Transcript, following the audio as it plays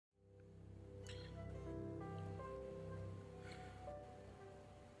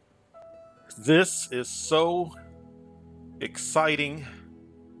This is so exciting.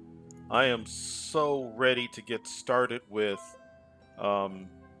 I am so ready to get started with um,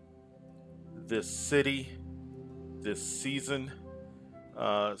 this city, this season.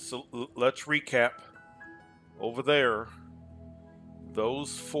 Let's recap. Over there,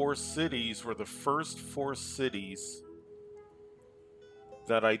 those four cities were the first four cities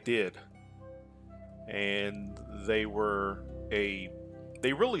that I did. And a,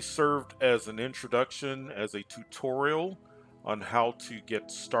 they really served as an introduction, as a tutorial on how to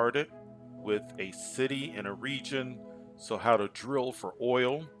get started with a city and a region. So, how to drill for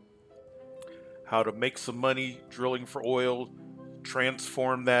oil, how to make some money drilling for oil,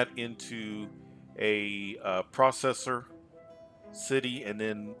 transform that into a processor city, and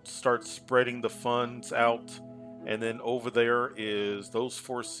then start spreading the funds out. And then over there is those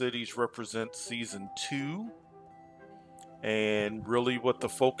four cities represent season two. And really, what the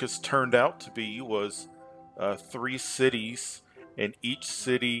focus turned out to be was three cities, and each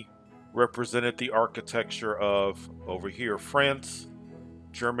city represented the architecture of over here France,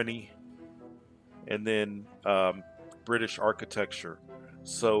 Germany, and then British architecture.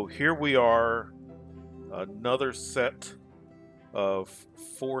 So here we are, another set of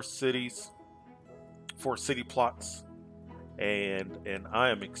four cities, four city plots, and I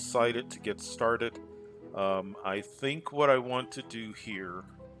am excited to get started. I think what I want to do here,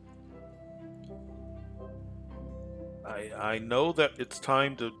 I know that it's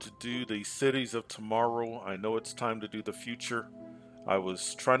time to do the cities of tomorrow. I know it's time to do the future. I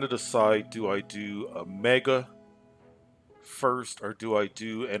was trying to decide, do I do a mega first or do I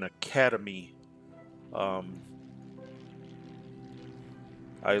do an academy? Um,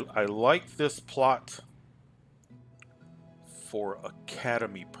 I like this plot for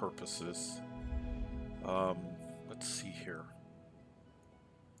academy purposes. Um, let's see here.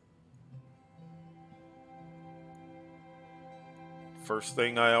 First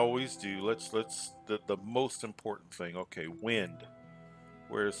thing I always do, let's the most important thing. Okay, wind.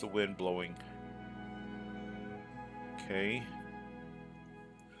 Where's the wind blowing? Okay.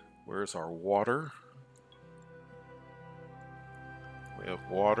 Where's our water? We have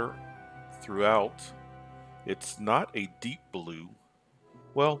water throughout. It's not a deep blue.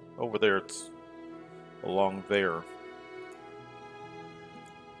 Well, over there it's along there.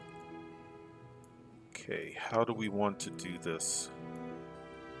 Okay, how do we want to do this?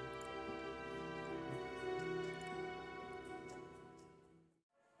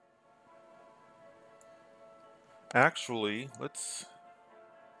 Actually, let's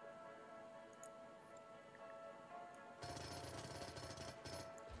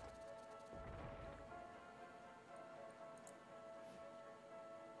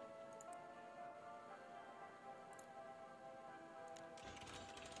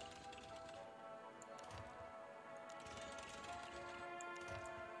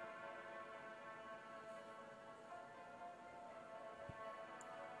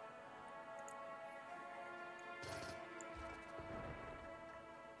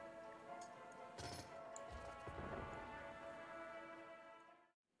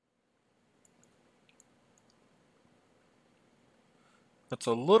that's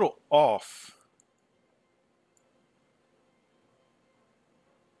a little off.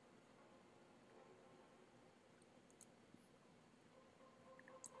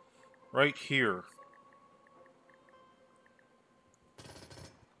 Right here.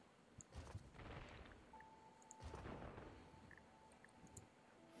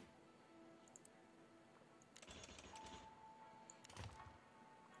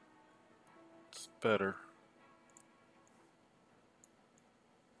 It's better.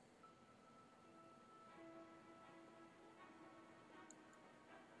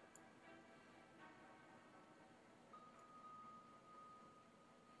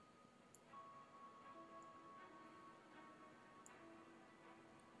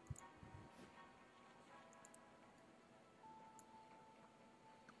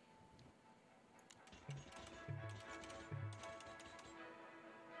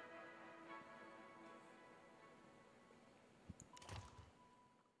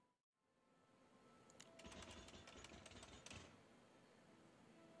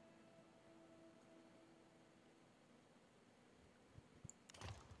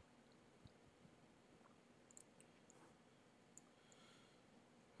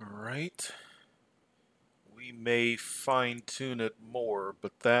 All right. We may fine tune it more,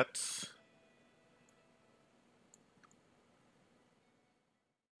 but that's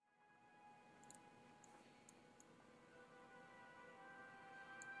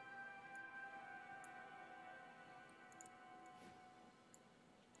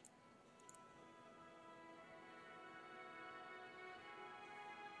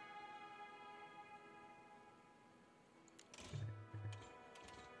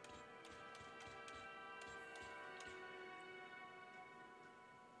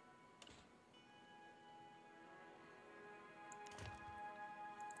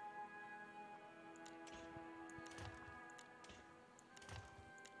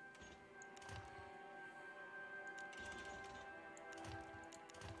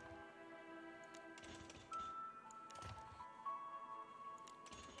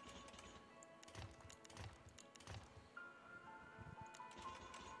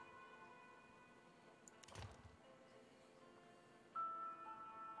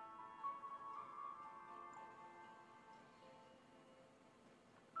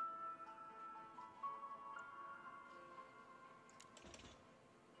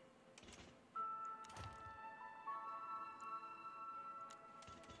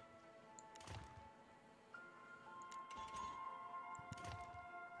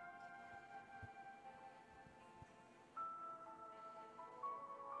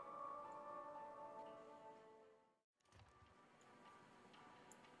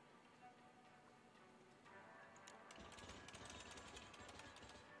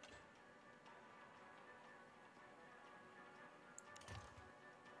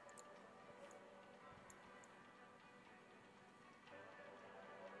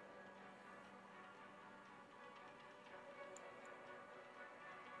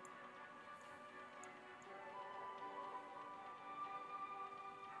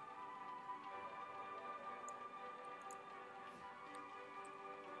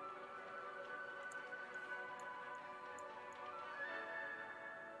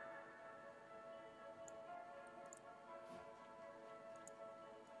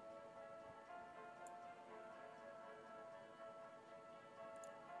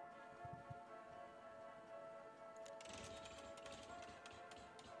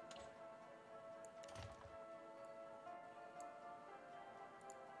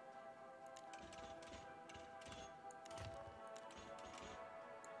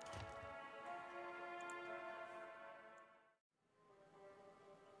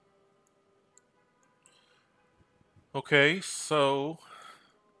Okay, so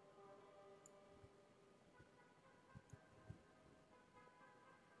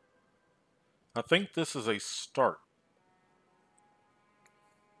I think this is a start.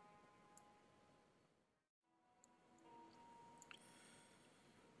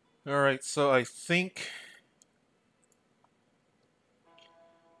 All right, so I think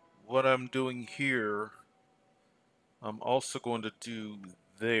what I'm doing here, I'm also going to do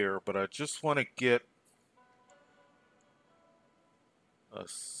there, but I just want to get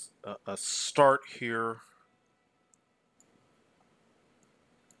a start here.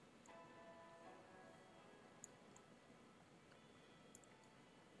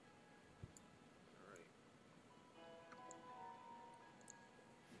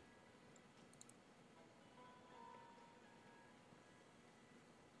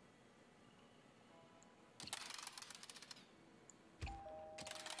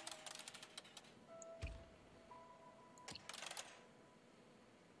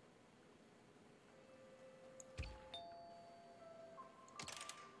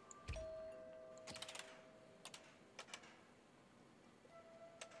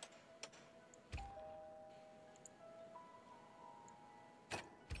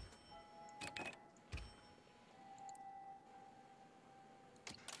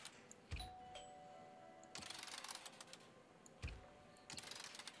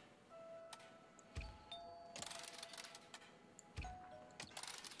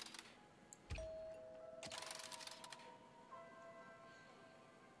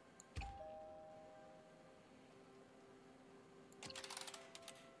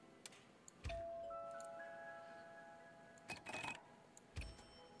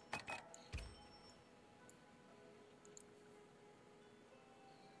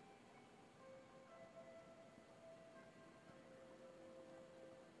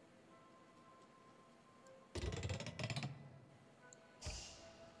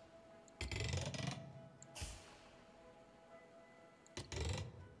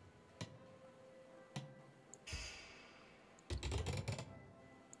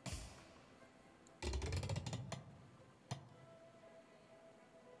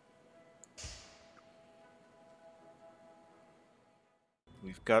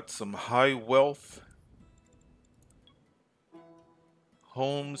 We've got some high wealth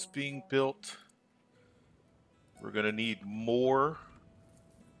homes being built. We're going to need more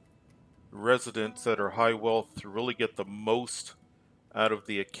residents that are high wealth to really get the most out of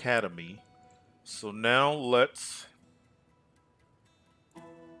the academy. So now let's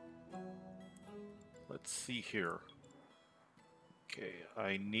see here. Okay,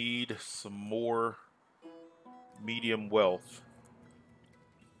 I need some more medium wealth.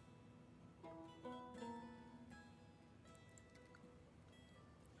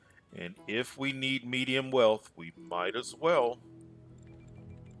 And if we need medium wealth, we might as well.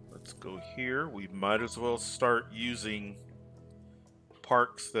 Let's go here. We might as well start using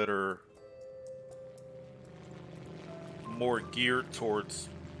parks that are more geared towards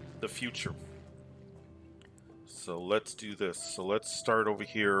the future. So let's do this. So let's start over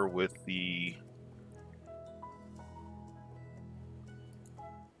here with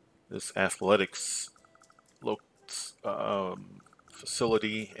this athletics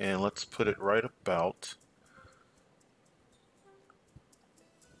facility, and let's put it right about.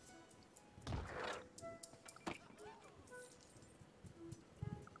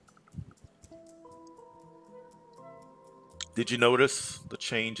 Did you notice the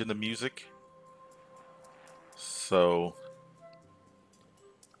change in the music? So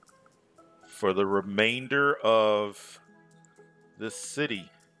for the remainder of this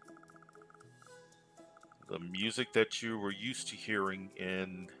city, the music that you were used to hearing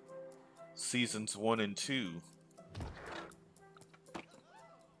in seasons 1 and 2,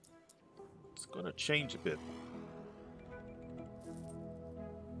 it's going to change a bit.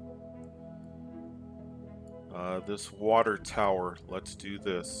 This water tower, let's do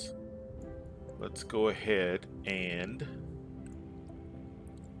this. Let's go ahead and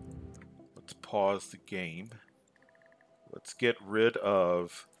let's pause the game. Let's get rid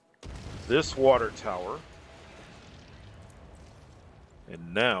of this water tower.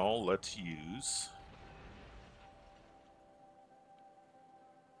 And now let's use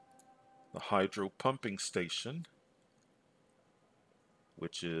the hydro pumping station,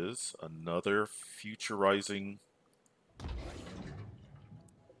 which is another futurizing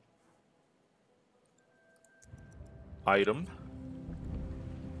item.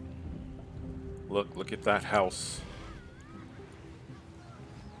 Look at that house.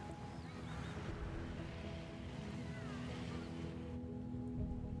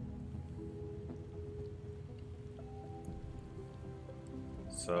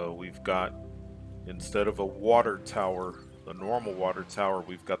 So we've got, instead of a water tower, the normal water tower,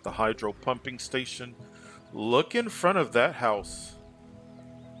 we've got the hydro pumping station. Look in front of that house.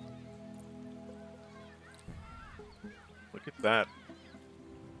 Look at that.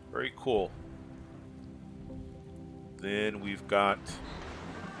 Very cool. Then we've got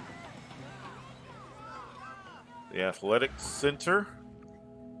the athletic center.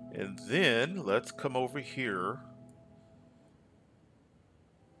 And then let's come over here.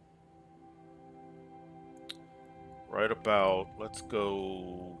 Right about, let's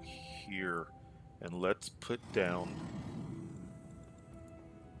go here and let's put down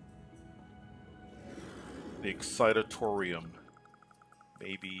the excitatorium.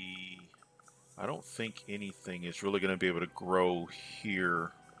 Maybe, I don't think anything is really going to be able to grow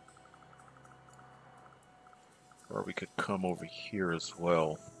here. Or we could come over here as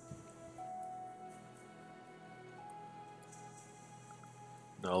well.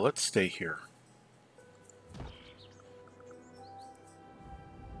 No, let's stay here.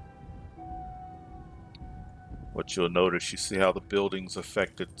 What you'll notice, you see how the buildings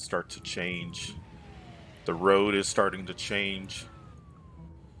affected start to change. The road is starting to change.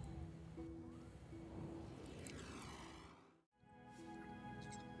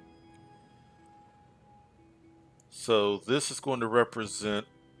 So this is going to represent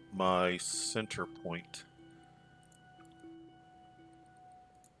my center point.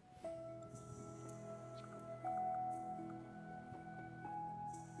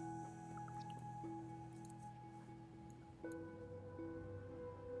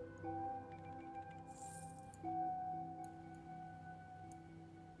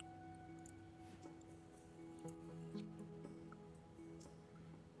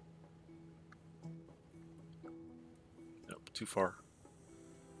 Nope, too far.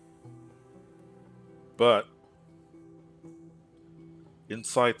 But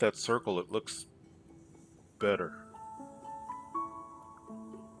inside that circle, it looks better.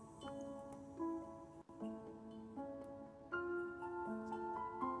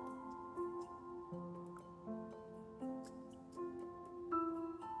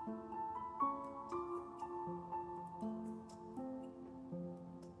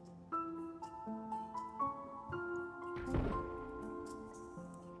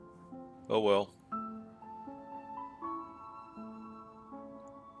 Oh well.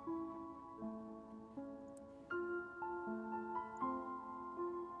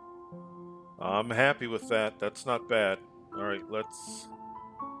 I'm happy with that. That's not bad. All right, let's...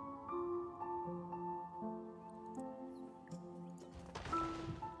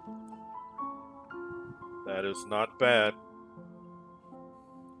 That is not bad.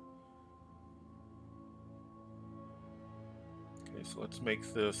 Okay, so let's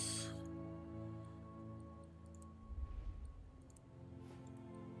make this...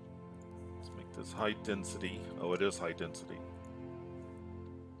 Let's make this high density. Oh, it is high density.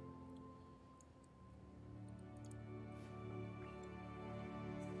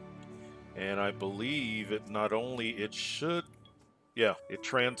 And I believe it not only, it should... Yeah, it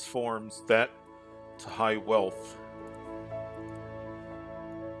transforms that to high wealth.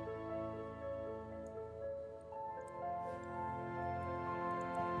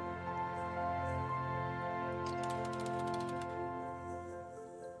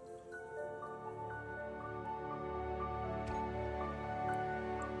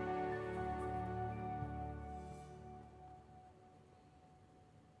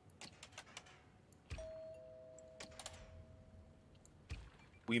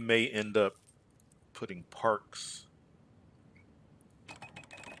 We may end up putting parks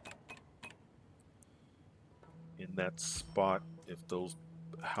in that spot if those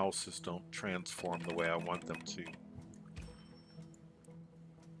houses don't transform the way I want them to.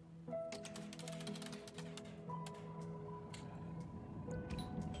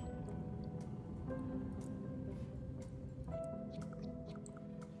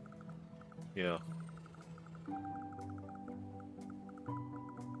 Yeah.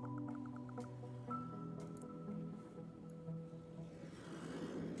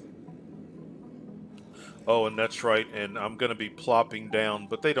 Oh, and that's right, and I'm going to be plopping down,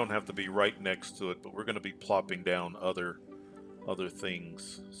 but they don't have to be right next to it, but we're going to be plopping down other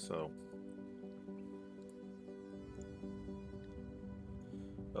things, so.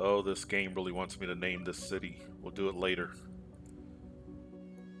 Oh, this game really wants me to name this city. We'll do it later.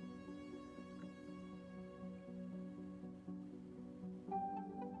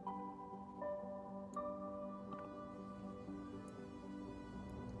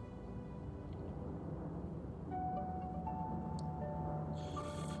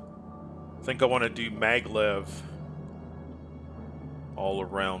 I think I want to do maglev all all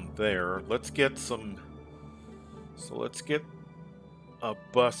around there. Let's get some. So let's get a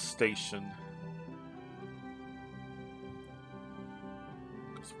bus station,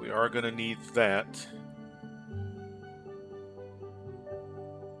 because we are going to need that.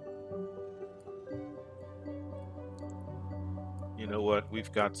 You know what?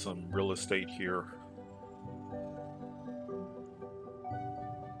 We've got some real estate here.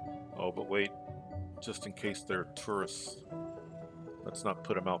 Oh, but wait, just in case they're tourists, let's not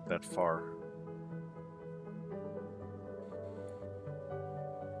put them out that far.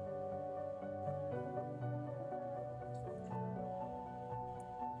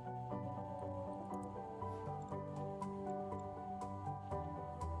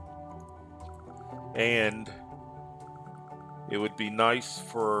 And it would be nice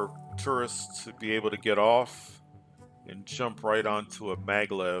for tourists to be able to get off and jump right onto a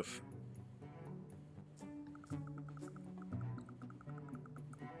maglev.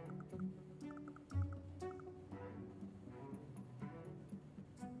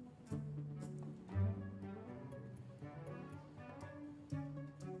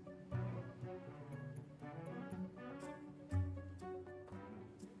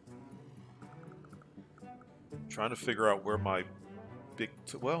 Trying to figure out where my big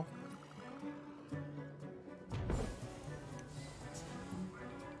well,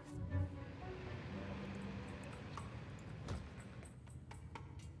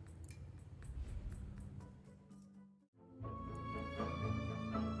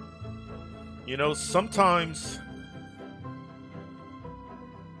 you know, sometimes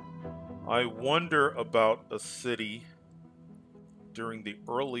I wonder about a city during the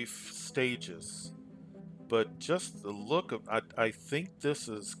early stages, but just the look of, I think this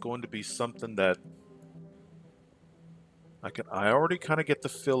is going to be something that I already kind of get the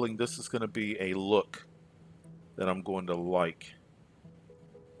feeling this is going to be a look that I'm going to like.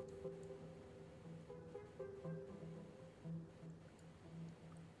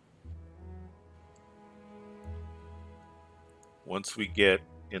 Once we get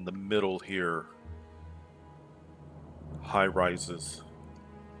in the middle here, high rises.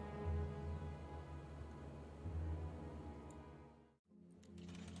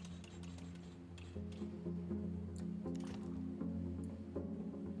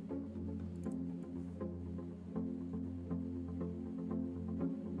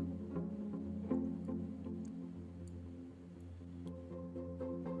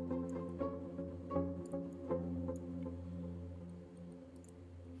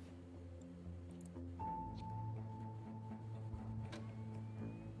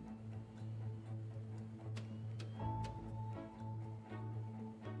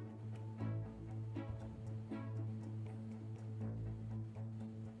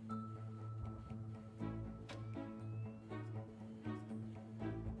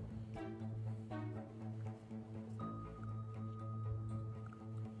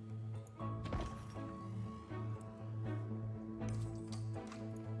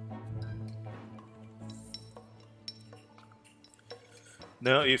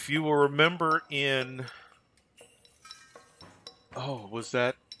 Now, if you will remember in, oh, was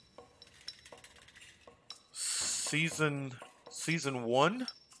that season 1?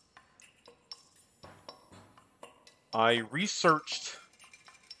 I researched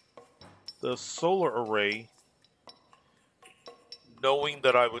the solar array knowing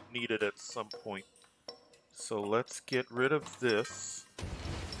that I would need it at some point. So let's get rid of this.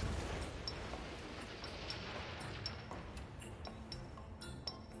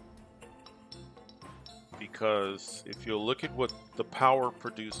 Because if you look at what the power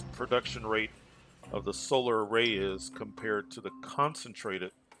production rate of the solar array is compared to the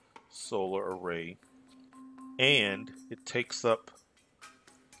concentrated solar array, and it takes up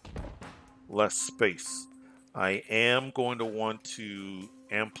less space. I am going to want to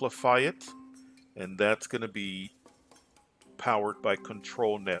amplify it, and that's going to be powered by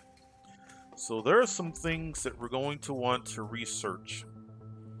control net. So there are some things that we're going to want to research.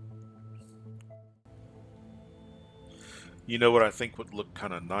 You know what I think would look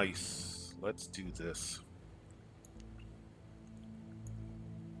kind of nice? Let's do this.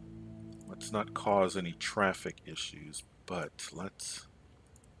 Let's not cause any traffic issues, but let's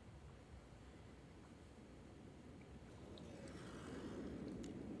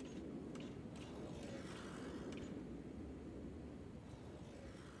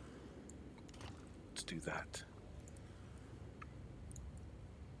do that.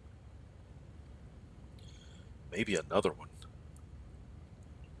 Maybe another one.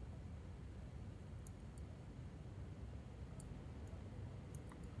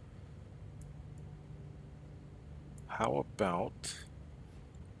 How about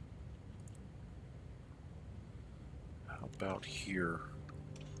about here?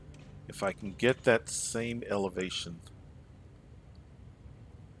 If I can get that same elevation.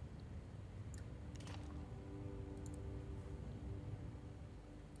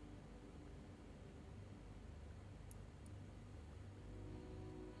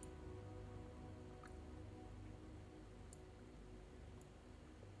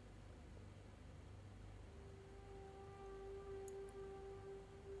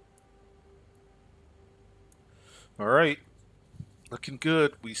 All right, looking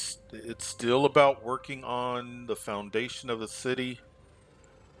good. It's still about working on the foundation of the city.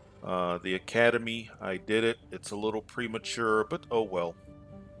 The academy, I did it. It's a little premature, but oh well.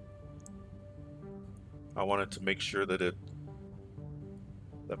 I wanted to make sure that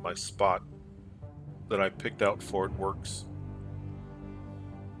my spot that I picked out for it works.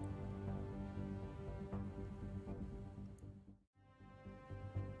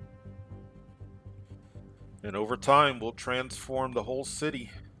 And over time, we'll transform the whole city,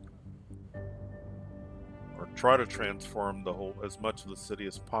 or try to transform the whole as much of the city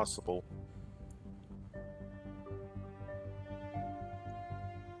as possible.